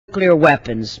nuclear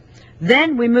weapons.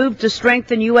 Then we moved to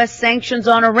strengthen U.S. sanctions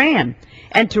on Iran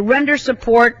and to render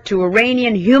support to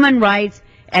Iranian human rights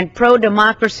and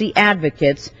pro-democracy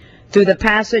advocates through the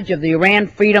passage of the Iran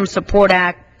Freedom Support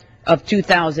Act of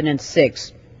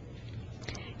 2006.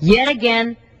 Yet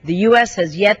again, the U.S.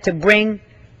 has yet to bring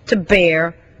to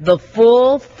bear the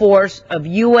full force of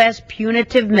U.S.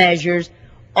 punitive measures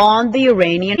on the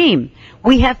Iranian regime.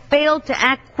 We have failed to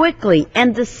act quickly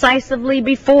and decisively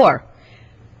before.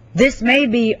 This may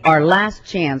be our last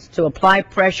chance to apply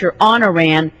pressure on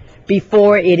Iran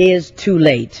before it is too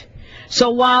late.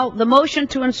 So while the motion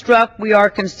to instruct we are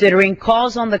considering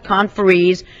calls on the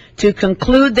conferees to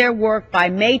conclude their work by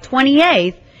May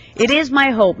 28th, it is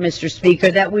my hope, Mr.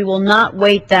 Speaker, that we will not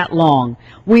wait that long.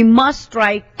 We must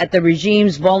strike at the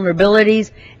regime's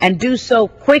vulnerabilities and do so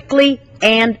quickly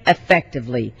and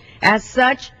effectively. As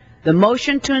such, the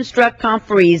motion to instruct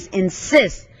conferees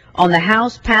insists on the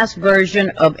House-passed version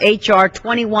of H.R.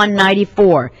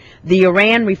 2194, the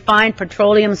Iran Refined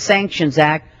Petroleum Sanctions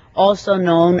Act, also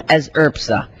known as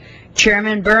IRPSA.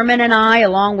 Chairman Berman and I,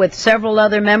 along with several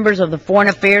other members of the Foreign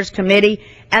Affairs Committee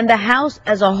and the House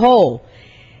as a whole,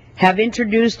 have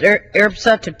introduced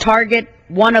IRPSA to target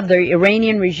one of the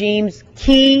Iranian regime's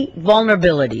key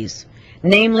vulnerabilities,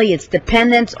 namely its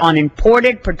dependence on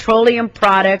imported petroleum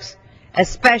products,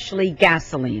 especially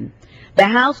gasoline. The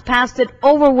House passed it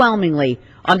overwhelmingly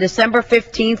on December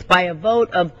 15th by a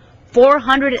vote of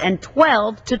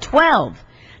 412 to 12.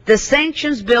 The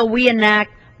sanctions bill we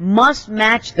enact must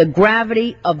match the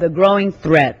gravity of the growing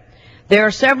threat. There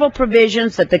are several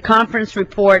provisions that the conference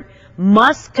report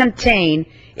must contain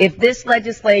if this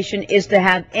legislation is to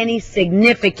have any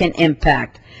significant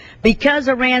impact. Because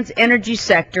Iran's energy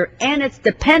sector and its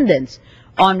dependence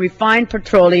on refined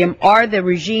petroleum are the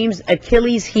regime's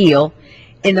Achilles heel,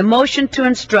 in the motion to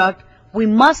instruct, we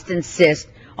must insist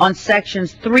on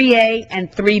sections 3A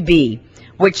and 3B,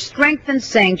 which strengthen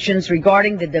sanctions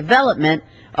regarding the development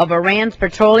of Iran's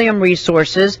petroleum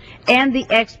resources and the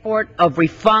export of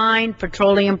refined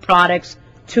petroleum products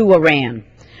to Iran.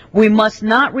 We must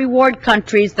not reward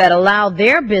countries that allow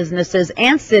their businesses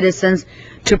and citizens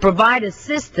to provide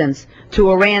assistance to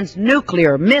Iran's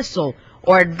nuclear, missile,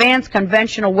 or advanced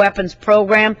conventional weapons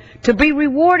program to be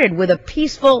rewarded with a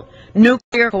peaceful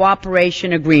nuclear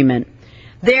cooperation agreement.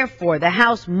 Therefore, the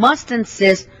House must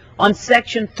insist on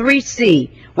Section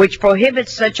 3C, which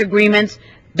prohibits such agreements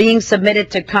being submitted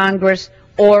to Congress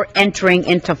or entering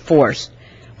into force.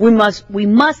 We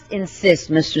must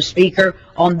insist, Mr. Speaker,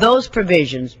 on those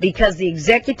provisions because the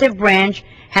executive branch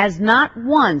has not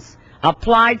once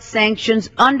applied sanctions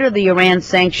under the Iran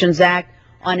Sanctions Act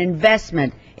on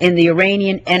investment in the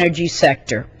Iranian energy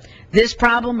sector. This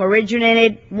problem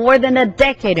originated more than a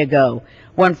decade ago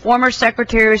when former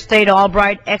Secretary of State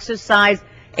Albright exercised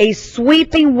a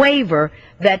sweeping waiver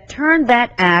that turned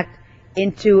that act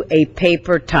into a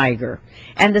paper tiger.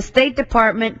 And the State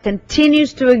Department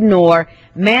continues to ignore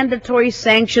mandatory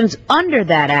sanctions under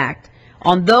that act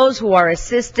on those who are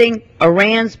assisting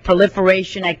Iran's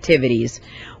proliferation activities.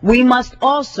 We must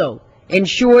also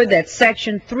ensure that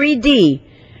Section 3D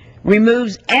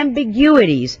removes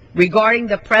ambiguities regarding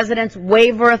the President's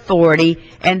waiver authority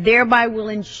and thereby will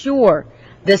ensure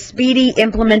the speedy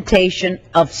implementation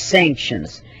of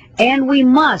sanctions. And we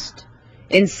must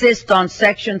insist on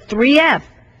Section 3F,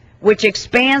 which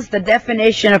expands the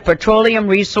definition of petroleum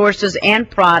resources and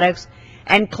products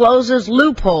and closes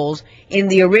loopholes in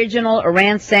the original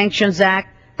Iran Sanctions Act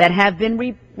that have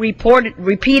been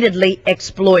repeatedly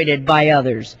exploited by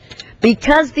others.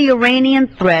 Because the Iranian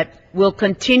threat will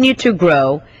continue to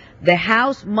grow, the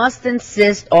House must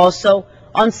insist also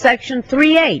on Section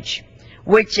 3H,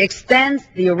 which extends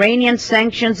the Iranian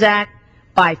Sanctions Act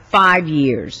by 5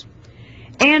 years.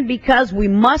 And because we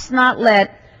must not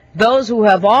let those who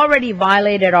have already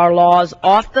violated our laws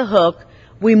off the hook,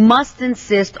 we must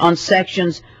insist on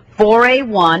Sections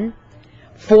 4A1,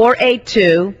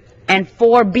 4A2, and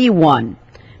 4B1.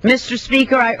 Mr.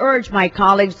 Speaker, I urge my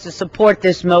colleagues to support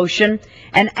this motion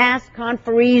and ask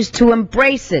conferees to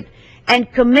embrace it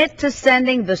and commit to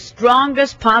sending the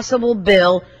strongest possible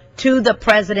bill to the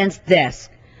President's desk.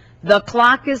 The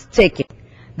clock is ticking.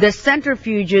 The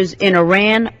centrifuges in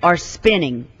Iran are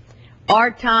spinning. Our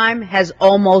time has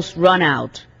almost run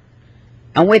out.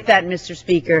 And with that, Mr.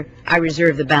 Speaker, I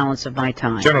reserve the balance of my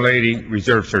time. Gentlelady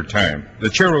reserves her time. The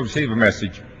chair will receive a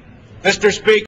message. Mr. Speaker.